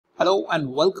Hello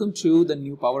and welcome to the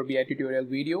new Power BI tutorial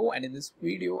video, and in this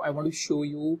video I want to show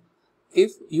you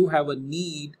if you have a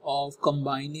need of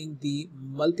combining the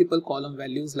multiple column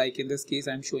values, like in this case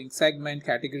I'm showing segment,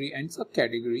 category and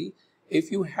subcategory.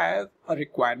 If you have a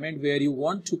requirement where you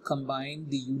want to combine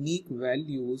the unique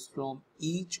values from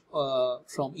each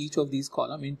of these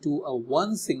columns into a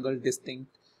one single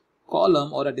distinct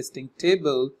column or a distinct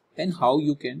table, then how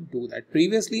you can do that.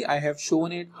 Previously I have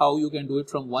shown it how you can do it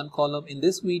from one column. In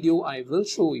this video I will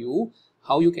show you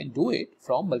how you can do it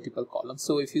from multiple columns.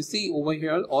 So if you see over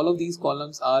here, all of these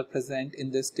columns are present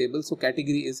in this table. So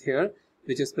category is here,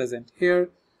 which is present here.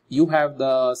 You have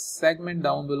the segment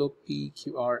down below,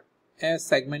 PQRS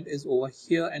segment is over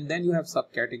here, and then you have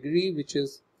subcategory, which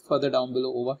is further down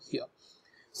below over here.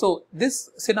 So this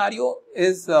scenario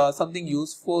is something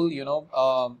useful,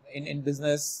 in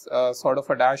business, sort of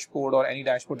a dashboard or any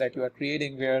dashboard that you are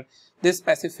creating, where this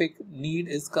specific need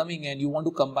is coming and you want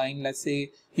to combine. Let's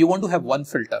say you want to have one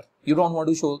filter. You don't want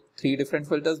to show three different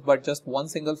filters, but just one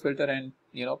single filter, and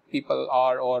people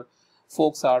are, or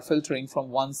folks are filtering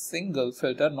from one single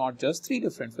filter, not just three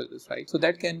different filters, right? So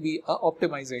that can be an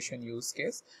optimization use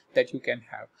case that you can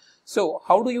have. So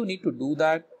how do you need to do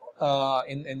that?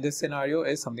 In this scenario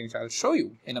is something which I'll show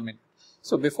you in a minute.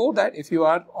 So before that, if you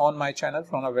are on my channel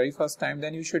from the very first time,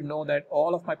 then you should know that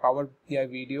all of my Power BI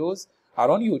videos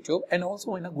are on YouTube and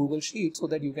also in a Google Sheet, so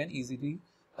that you can easily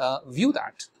view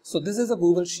that. So this is a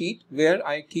Google Sheet where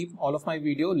I keep all of my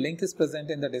video. Link is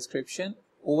present in the description.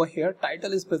 Over here,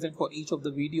 title is present for each of the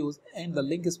videos and the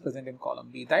link is present in column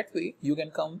B. That way you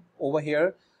can come over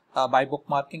here by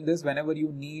bookmarking this. Whenever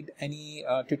you need any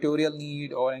tutorial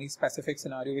need or any specific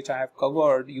scenario which I have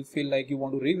covered, you feel like you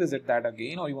want to revisit that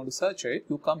again, or you want to search it,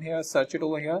 you come here, search it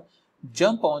over here,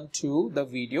 jump on to the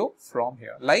video from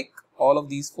here, like all of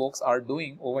these folks are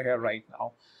doing over here right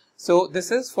now. So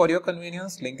this is for your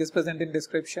convenience. Link is present in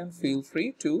description. Feel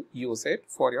free to use it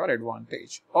for your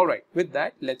advantage. All right, with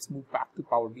that, let's move back to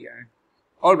Power BI.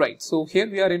 Alright, so here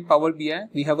we are in Power BI.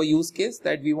 We have a use case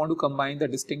that we want to combine the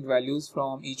distinct values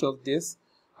from each of these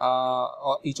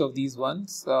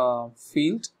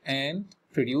field and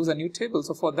produce a new table.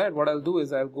 So for that, what I'll do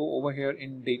is I'll go over here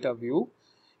in data view.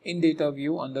 In data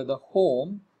view, under the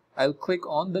home, I'll click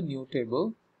on the new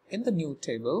table. In the new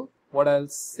table, what I'll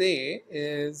say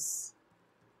is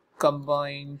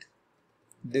combined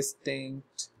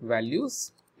distinct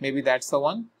values. Maybe that's the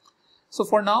one. So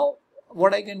for now,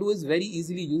 what I can do is very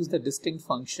easily use the distinct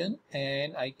function,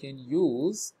 and I can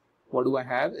use, what do I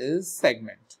have is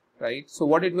segment, right? So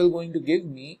what it will going to give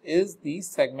me is the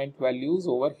segment values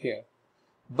over here.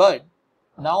 But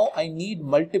now I need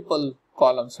multiple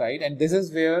columns, right? And this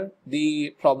is where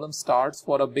the problem starts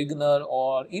for a beginner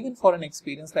or even for an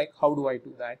experienced, like how do I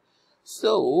do that?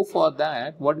 So for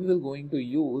that, what we will going to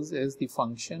use is the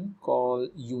function called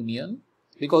union,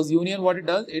 because union, what it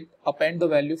does, it append the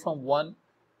value from one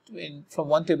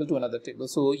table to another table.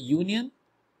 So union,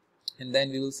 and then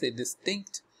we will say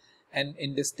distinct, and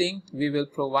in distinct we will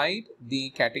provide the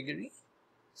category.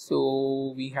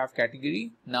 So we have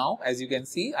category. Now as you can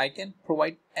see, I can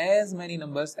provide as many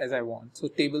numbers as I want. So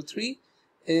table 3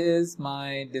 is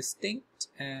my distinct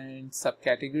and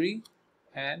subcategory,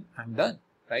 and I'm done,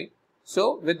 right?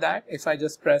 So with that, if I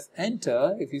just press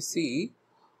enter, if you see,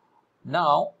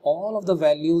 now all of the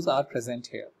values are present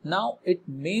here. Now it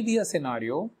may be a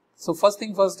scenario. So first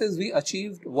thing first is we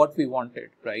achieved what we wanted,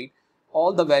 right?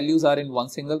 All the values are in one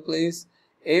single place.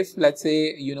 If let's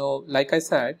say, like I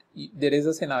said, there is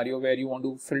a scenario where you want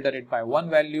to filter it by one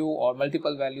value or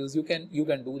multiple values, you can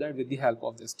do that with the help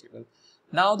of this table.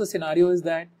 Now the scenario is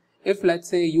that if let's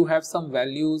say you have some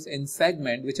values in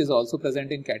segment which is also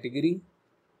present in category,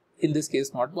 in this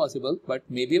case not possible, but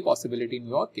maybe a possibility in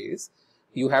your case,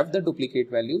 you have the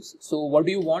duplicate values. So what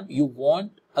do you want? You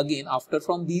want, again, after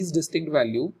from these distinct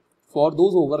value, for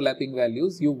those overlapping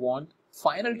values, you want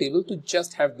final table to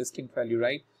just have distinct value,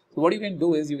 right? So what you can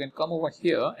do is you can come over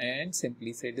here and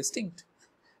simply say distinct,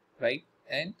 right?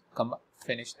 And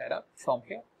finish that up from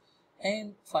here.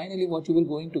 And finally, what you will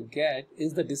going to get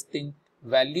is the distinct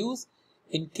values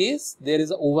in case there is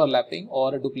a overlapping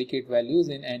or a duplicate values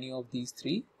in any of these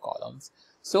three columns.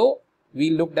 So we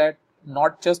looked at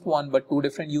not just one but two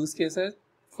different use cases.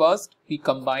 First, we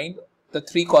combined the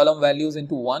 3 column values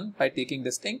into one by taking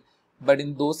distinct. But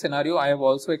in those scenario, I have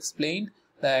also explained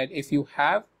that if you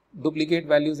have duplicate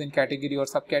values in category or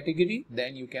subcategory,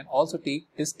 then you can also take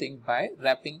distinct by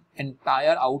wrapping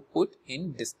entire output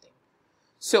in distinct.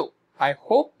 So I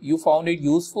hope you found it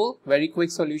useful. Very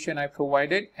quick solution I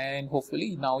provided, and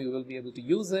hopefully now you will be able to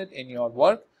use it in your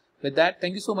work. With that,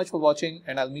 thank you so much for watching,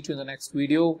 and I'll meet you in the next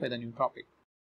video with a new topic.